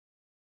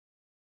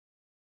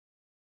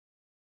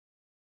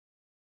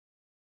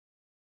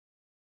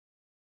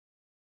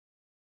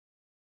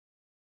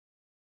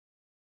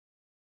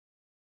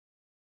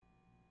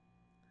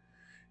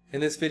In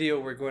this video,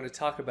 we're going to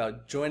talk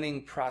about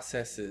joining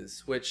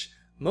processes, which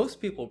most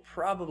people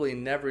probably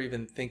never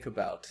even think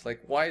about. Like,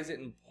 why is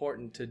it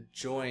important to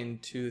join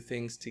two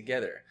things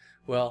together?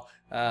 Well,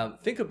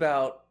 think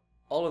about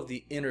all of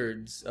the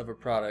innards of a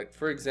product.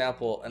 For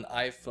example, an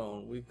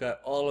iPhone. We've got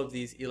all of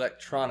these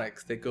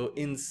electronics that go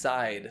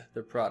inside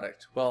the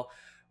product. Well,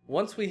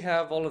 once we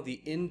have all of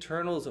the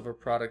internals of a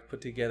product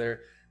put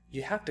together,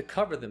 you have to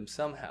cover them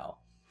somehow.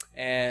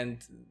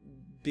 And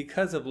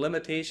because of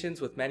limitations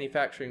with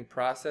manufacturing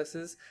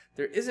processes,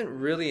 there isn't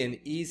really an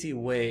easy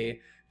way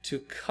to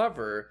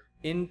cover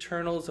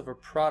internals of a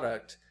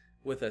product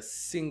with a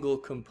single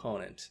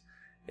component.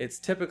 It's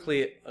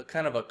typically a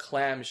kind of a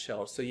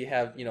clamshell. So you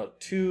have,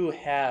 two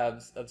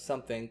halves of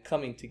something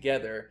coming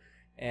together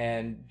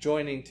and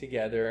joining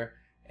together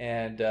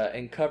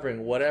and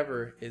covering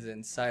whatever is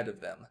inside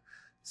of them.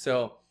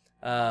 So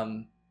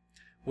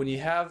when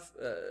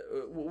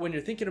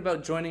you're thinking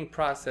about joining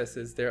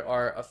processes, there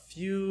are a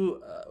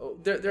few,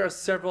 there are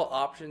several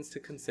options to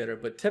consider,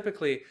 but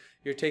typically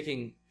you're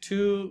taking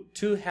two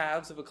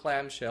halves of a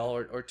clamshell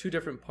or two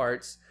different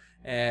parts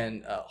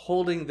and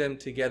holding them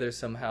together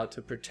somehow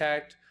to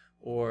protect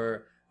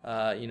or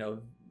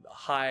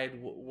hide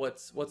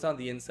what's on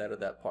the inside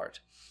of that part.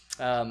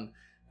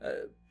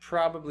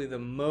 Probably the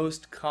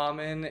most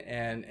common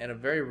and a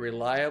very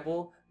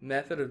reliable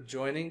method of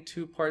joining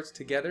two parts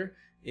together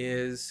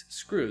is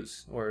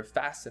screws or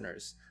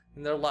fasteners.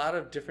 And there are a lot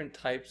of different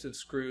types of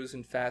screws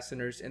and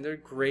fasteners, and they're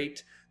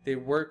great. They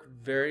work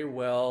very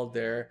well.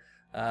 They're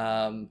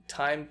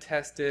time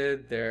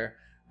tested. They're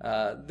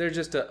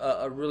just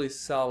a really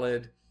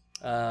solid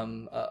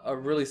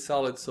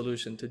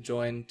solution to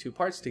join two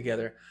parts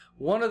together.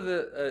 One of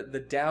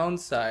the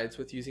downsides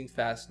with using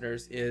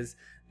fasteners is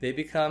they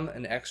become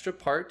an extra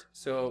part.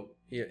 So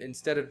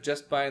instead of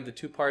just buying the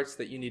two parts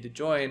that you need to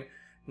join,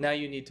 now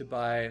you need to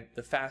buy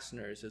the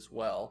fasteners as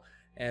well.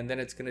 And then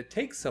it's going to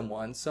take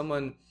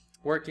someone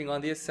working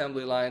on the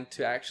assembly line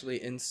to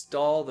actually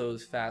install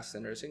those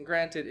fasteners. And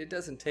granted, it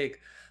doesn't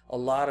take a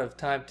lot of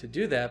time to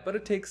do that, but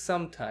it takes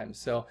some time.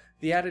 So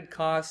the added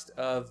cost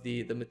of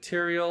the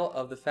material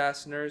of the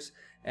fasteners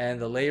and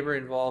the labor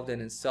involved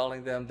in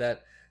installing them,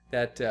 that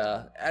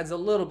adds a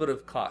little bit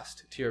of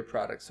cost to your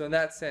product. So in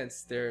that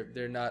sense,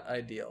 they're not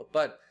ideal,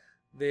 but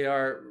they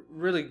are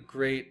really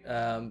great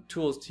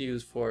tools to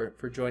use for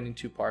joining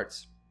two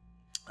parts.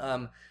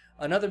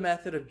 Another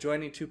method of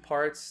joining two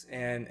parts,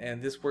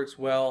 and this works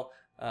well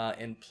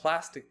in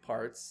plastic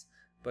parts,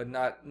 but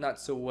not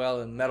so well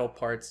in metal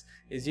parts,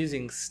 is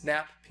using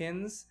snap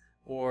pins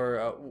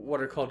or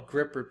what are called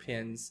gripper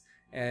pins.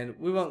 And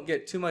we won't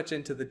get too much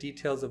into the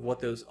details of what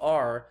those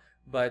are,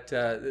 but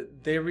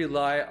they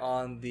rely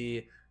on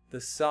the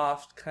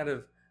soft kind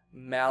of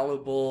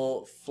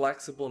malleable,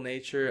 flexible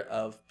nature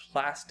of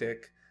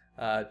plastic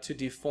to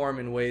deform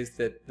in ways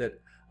that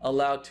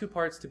allow two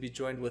parts to be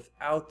joined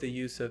without the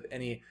use of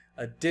any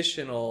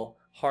additional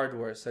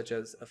hardware such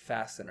as a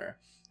fastener.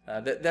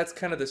 That's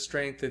kind of the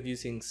strength of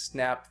using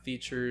snap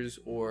features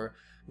or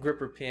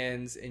gripper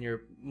pins in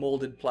your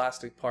molded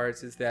plastic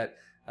parts, is that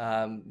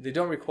they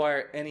don't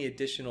require any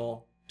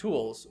additional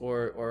tools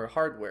or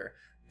hardware.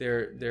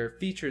 They're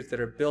features that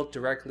are built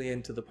directly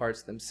into the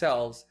parts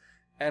themselves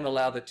and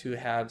allow the two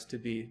halves to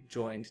be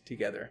joined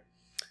together.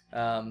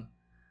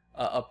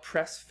 A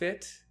press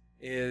fit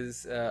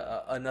is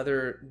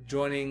another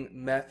joining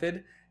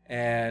method,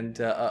 and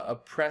a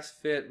press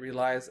fit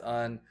relies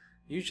on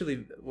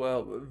usually,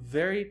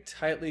 very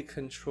tightly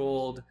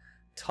controlled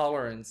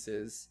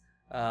tolerances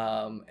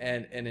and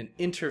an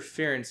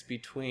interference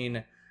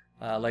between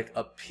like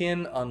a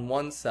pin on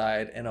one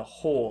side and a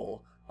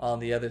hole on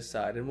the other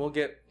side. And we'll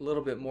get a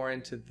little bit more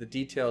into the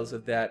details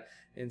of that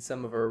in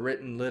some of our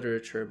written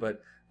literature,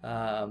 but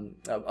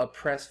a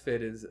press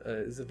fit is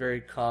a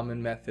very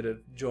common method of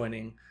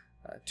joining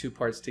two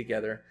parts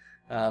together.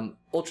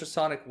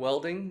 Ultrasonic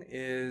welding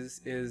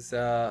is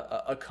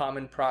a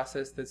common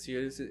process that's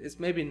used. It's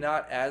maybe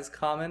not as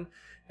common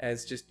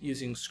as just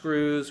using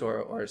screws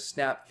or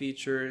snap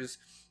features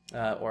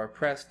or a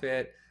press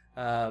fit,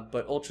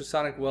 but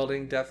ultrasonic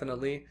welding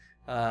definitely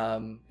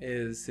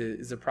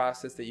is a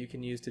process that you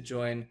can use to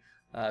join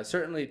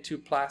certainly two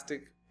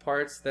plastic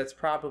parts. That's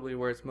probably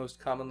where it's most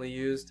commonly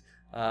used.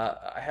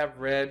 I have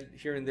read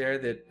here and there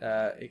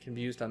that it can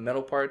be used on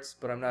metal parts,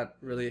 but I'm not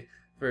really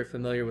very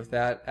familiar with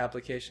that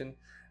application.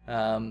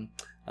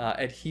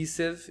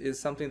 Adhesive is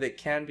something that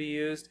can be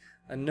used.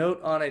 A note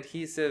on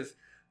adhesive,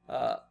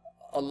 a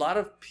lot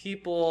of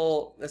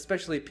people,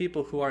 especially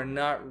people who are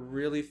not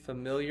really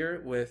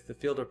familiar with the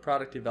field of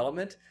product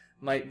development,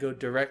 might go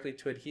directly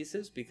to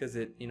adhesives because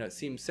it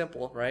seems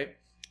simple, right?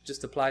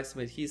 Just apply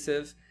some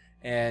adhesive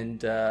and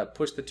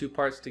push the two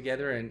parts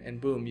together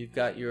and boom, you've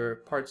got your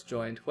parts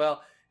joined.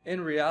 Well, in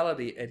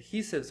reality,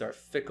 adhesives are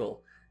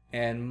fickle,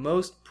 and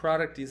most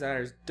product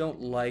designers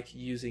don't like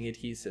using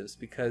adhesives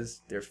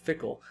because they're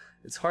fickle.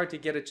 It's hard to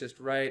get it just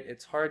right.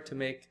 It's hard to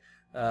make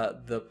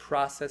the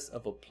process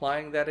of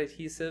applying that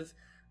adhesive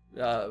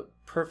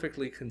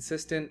perfectly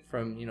consistent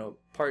from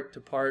part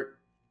to part.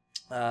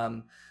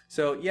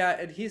 So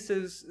yeah,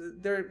 adhesives,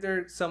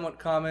 they're somewhat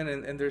common,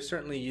 and they're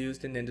certainly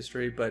used in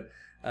industry, but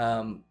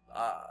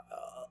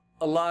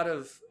a lot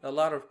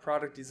of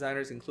product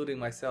designers, including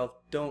myself,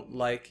 don't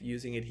like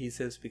using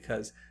adhesives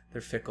because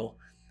they're fickle.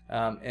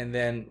 And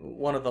then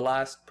one of the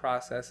last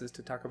processes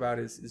to talk about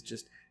is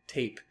just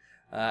tape.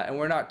 And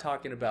we're not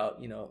talking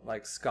about,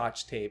 like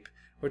Scotch tape.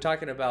 We're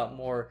talking about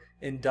more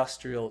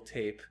industrial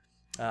tape.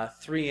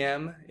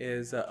 3M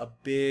is a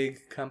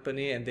big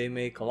company, and they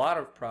make a lot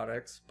of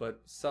products,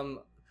 but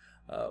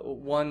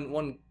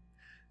one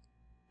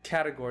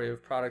category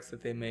of products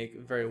that they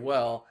make very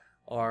well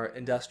are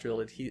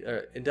industrial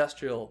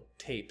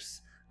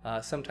tapes,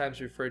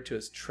 sometimes referred to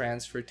as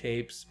transfer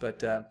tapes,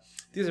 but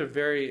these are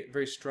very,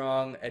 very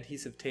strong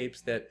adhesive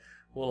tapes that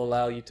will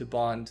allow you to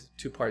bond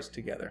two parts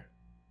together.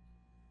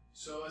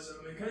 So as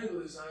a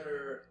mechanical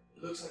designer,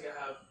 it looks like I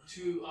have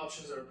two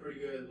options that are pretty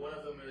good. One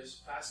of them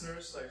is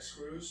fasteners, like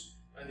screws,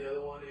 and the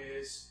other one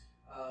is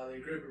the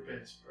gripper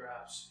pins,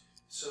 perhaps.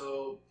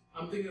 So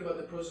I'm thinking about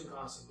the pros and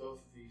cons of both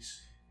of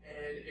these.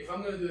 And if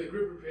I'm going to do the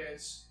gripper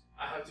pins,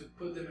 I have to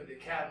put them in the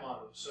CAD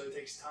model, so it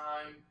takes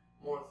time,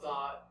 more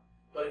thought.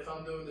 But if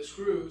I'm doing the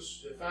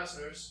screws, the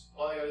fasteners,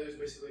 all I gotta do is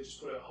basically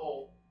just put a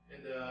hole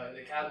in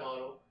the CAD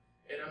model,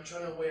 and I'm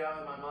trying to weigh out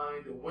in my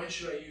mind when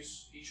should I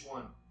use each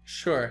one.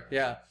 Sure,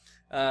 yeah.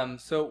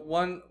 So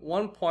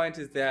one point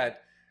is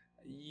that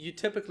you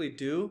typically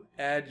do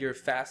add your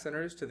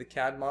fasteners to the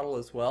CAD model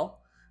as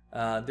well.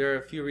 There are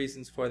a few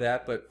reasons for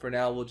that, but for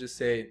now we'll just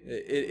say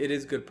it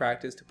is good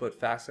practice to put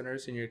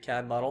fasteners in your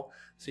CAD model,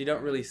 so you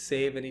don't really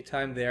save any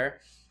time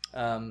there.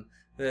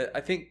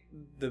 I think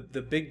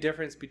the big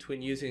difference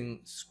between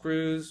using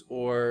screws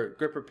or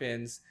gripper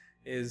pins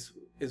is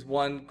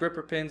one,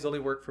 gripper pins only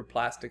work for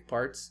plastic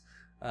parts.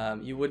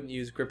 You wouldn't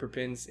use gripper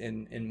pins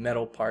in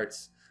metal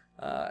parts.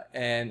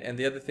 And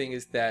the other thing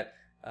is that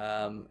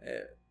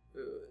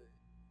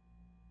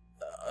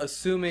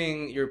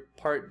assuming your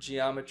part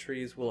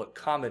geometries will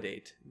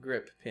accommodate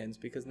grip pins,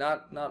 because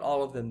not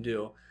all of them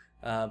do,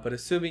 but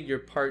assuming your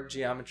part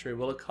geometry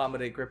will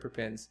accommodate gripper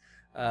pins,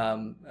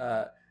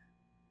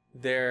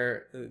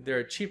 they're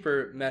a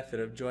cheaper method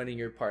of joining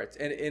your parts,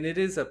 and it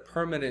is a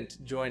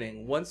permanent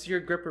joining. Once your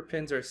gripper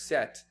pins are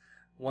set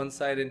one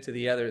side into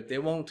the other, they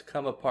won't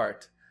come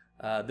apart.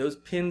 Those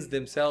pins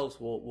themselves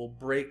will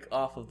break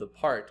off of the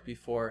part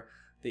before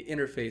the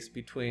interface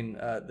between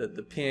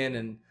the pin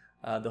and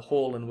the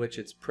hole in which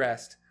it's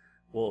pressed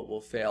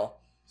will fail.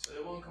 So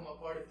they won't come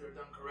apart if they're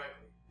done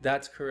correctly.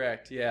 That's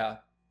correct, yeah.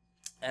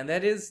 And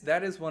that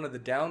is one of the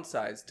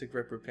downsides to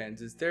gripper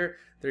pins, is they're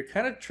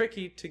kind of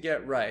tricky to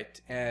get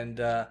right, and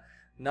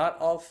not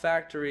all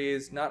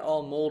factories, not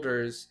all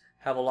molders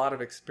have a lot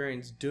of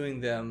experience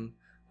doing them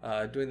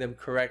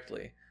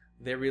correctly.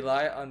 They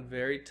rely on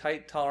very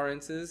tight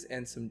tolerances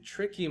and some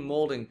tricky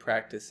molding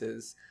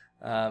practices.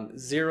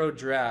 Zero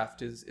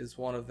draft is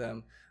one of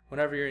them.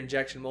 Whenever you're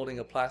injection molding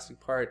a plastic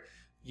part,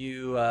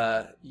 you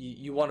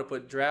want to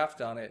put draft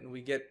on it, and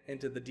we get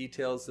into the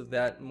details of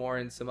that more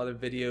in some other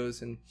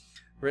videos and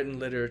written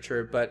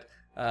literature. But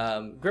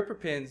gripper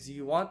pins,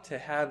 you want to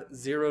have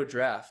zero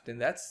draft,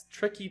 and that's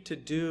tricky to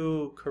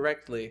do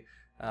correctly.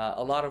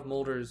 A lot of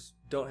molders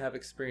don't have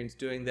experience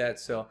doing that,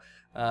 so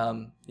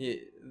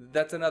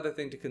that's another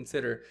thing to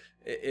consider.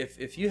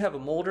 If you have a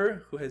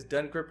molder who has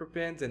done gripper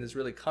pins and is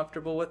really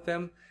comfortable with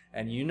them,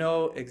 and you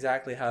know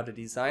exactly how to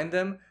design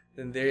them,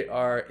 then they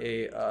are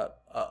a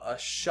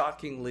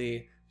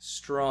shockingly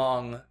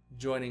strong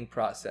joining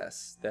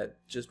process that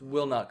just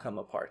will not come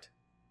apart.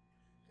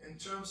 In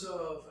terms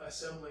of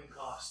assembling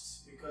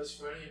costs, because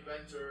for any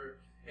inventor,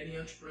 any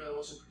entrepreneur that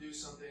wants to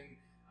produce something,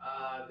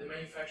 the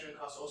manufacturing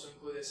costs also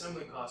include the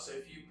assembling costs. So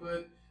if you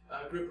put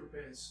gripper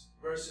pins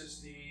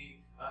versus the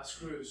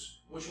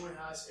screws, which one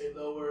has a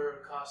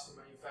lower cost to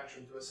manufacture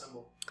and to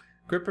assemble?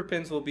 Gripper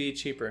pins will be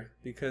cheaper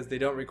because they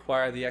don't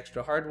require the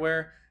extra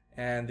hardware,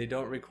 and they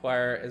don't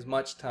require as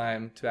much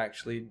time to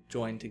actually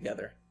join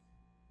together.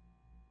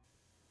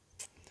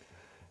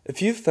 If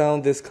you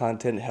found this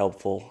content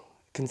helpful,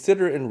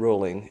 consider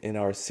enrolling in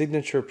our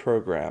signature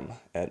program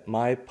at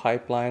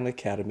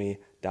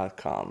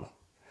mypipelineacademy.com.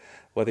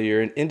 Whether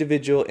you're an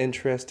individual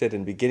interested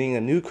in beginning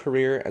a new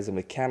career as a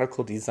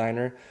mechanical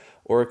designer,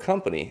 or a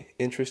company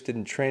interested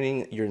in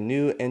training your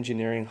new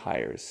engineering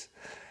hires,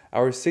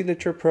 our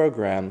signature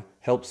program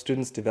helps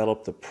students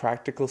develop the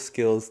practical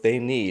skills they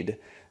need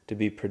to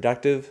be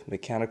productive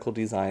mechanical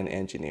design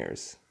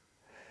engineers.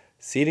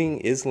 Seating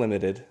is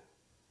limited.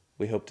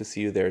 We hope to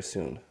see you there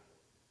soon.